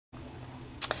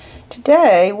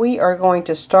Today we are going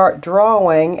to start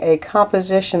drawing a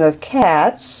composition of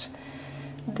cats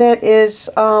that is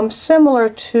similar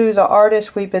to the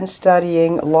artist we've been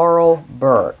studying, Laurel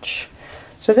Burch.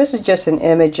 So this is just an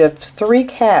image of 3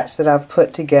 cats that I've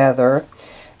put together.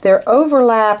 They're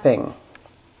overlapping.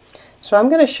 So I'm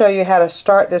going to show you how to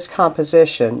start this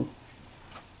composition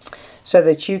so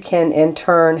that you can in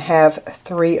turn have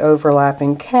 3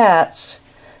 overlapping cats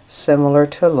similar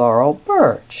to Laurel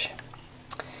Burch.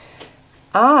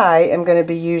 I am going to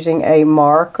be using a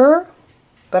marker,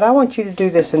 but I want you to do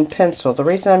this in pencil. The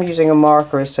reason I'm using a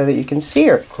marker is so that you can see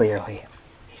it clearly.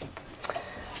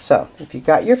 So, if you've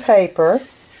got your paper,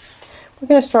 we're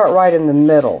going to start right in the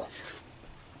middle.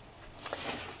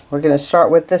 We're going to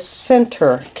start with the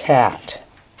center cat.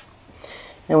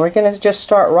 And we're going to just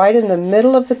start right in the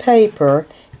middle of the paper,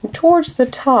 and towards the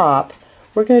top,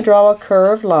 we're going to draw a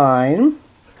curved line.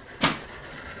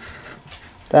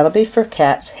 That'll be for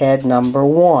cat's head number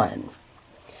 1.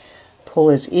 Pull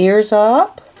his ears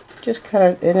up, just kind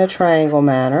of in a triangle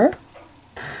manner.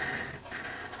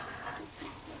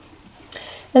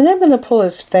 And then I'm going to pull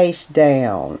his face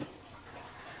down.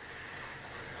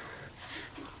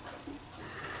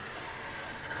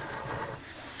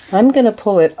 I'm going to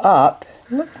pull it up.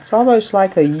 Look, it's almost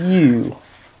like a U.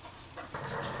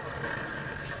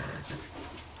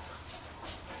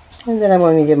 And then I'm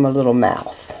going to give him a little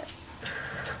mouth.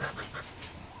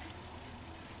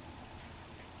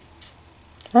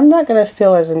 I'm not going to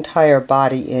fill his entire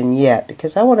body in yet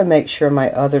because I want to make sure my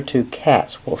other 2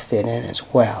 cats will fit in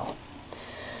as well.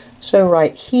 So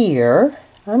right here,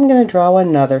 I'm going to draw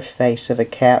another face of a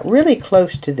cat really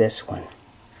close to this one.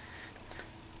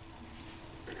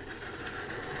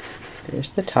 There's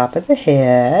the top of the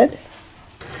head,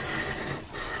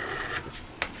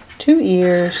 2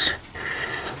 ears.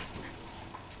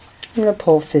 I'm going to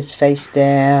pull his face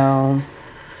down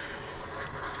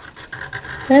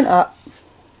and up.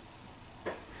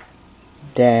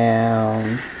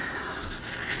 Down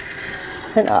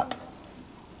and up.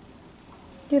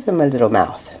 Give him a little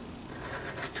mouth.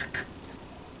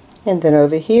 And then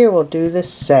over here we'll do the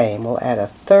same. We'll add a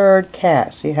 3rd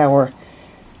cat. See how we're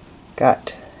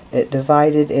got it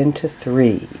divided into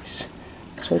 3s.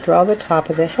 So draw the top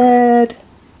of the head.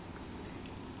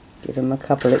 Give him a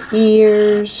couple of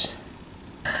ears.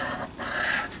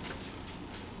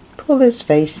 Pull his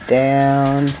face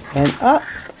down and up.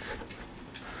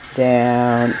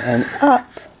 Down and up,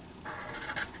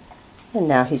 and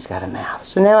now he's got a mouth.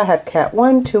 So now I have cat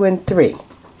 1, 2, and 3.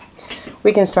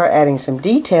 We can start adding some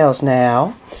details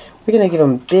now. We're going to give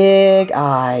him big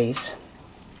eyes.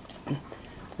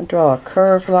 I'll draw a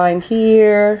curved line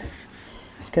here.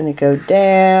 It's going to go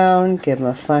down, give him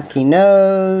a funky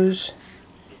nose,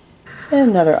 and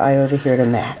another eye over here to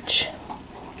match.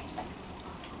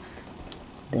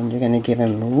 Then you're going to give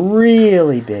him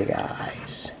really big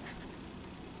eyes.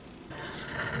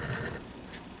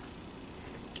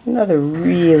 Another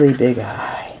really big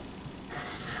eye.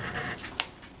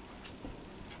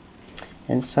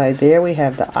 Inside there we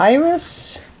have the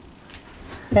iris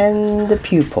and the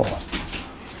pupil.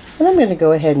 And I'm going to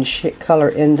go ahead and color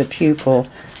in the pupil,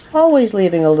 always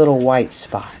leaving a little white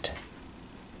spot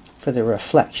for the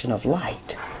reflection of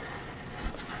light.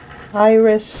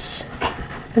 Iris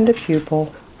and the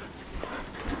pupil.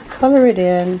 Color it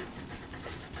in,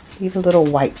 leave a little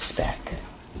white speck.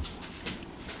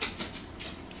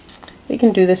 We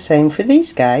can do the same for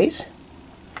these guys.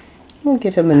 We'll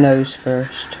give him a nose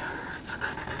first.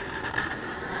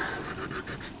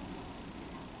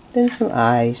 Then some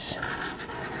eyes.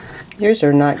 Yours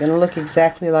are not going to look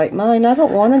exactly like mine. I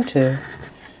don't want them to.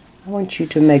 I want you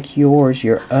to make yours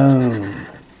your own.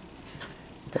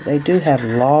 But they do have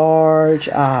large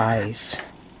eyes.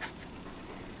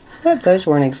 But those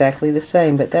weren't exactly the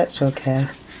same, but that's okay.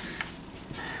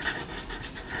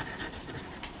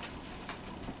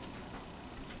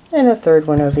 And a 3rd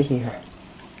one over here.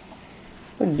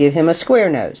 We'll give him a square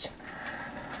nose.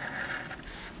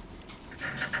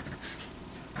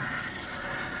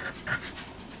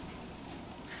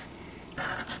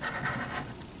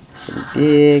 Some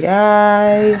big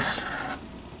eyes.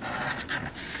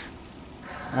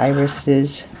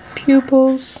 Irises,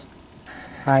 pupils.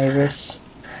 Iris,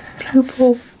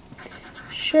 pupil.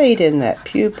 Shade in that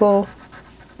pupil,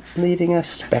 leaving a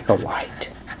speck of white.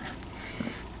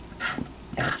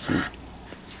 Add some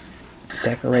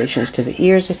decorations to the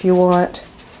ears if you want.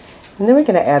 And then we're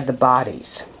going to add the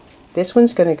bodies. This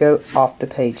one's going to go off the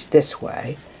page this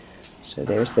way. So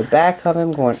there's the back of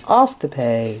him going off the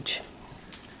page.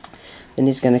 Then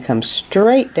he's going to come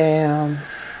straight down.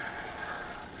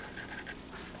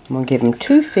 I'm going to give him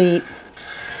 2 feet.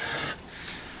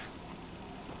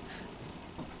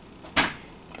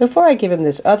 Before I give him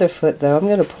this other foot, though, I'm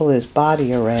going to pull his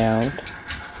body around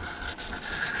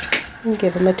and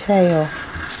give him a tail.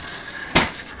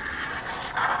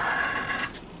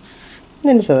 And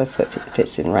then his other foot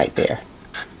fits in right there.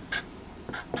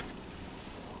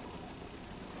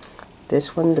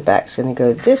 This one, the back's going to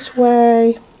go this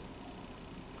way.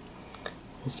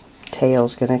 His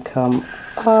tail's going to come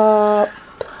up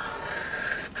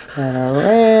and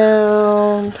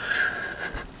around.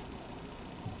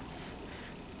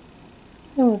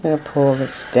 And we're going to pull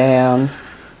this down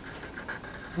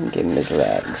and give him his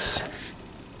legs.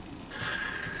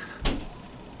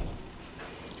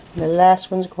 And the last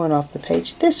one's going off the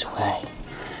page this way.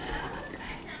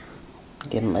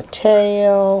 Give him a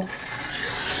tail.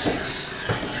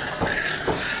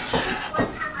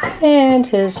 And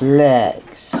his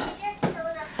legs.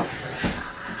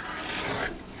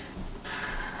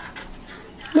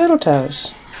 Little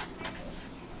toes.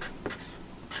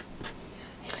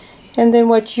 And then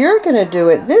what you're going to do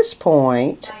at this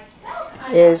point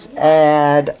is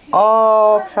add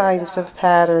all kinds of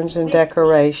patterns and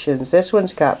decorations. This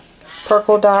one's got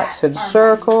polka dots and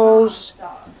circles.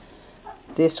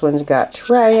 This one's got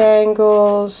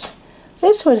triangles.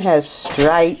 This one has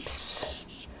stripes.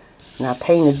 And I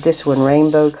painted this one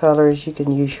rainbow colors. You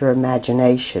can use your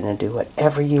imagination and do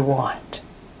whatever you want.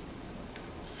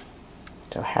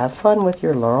 So have fun with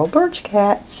your Laurel Burch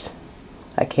cats.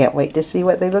 I can't wait to see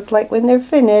what they look like when they're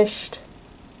finished.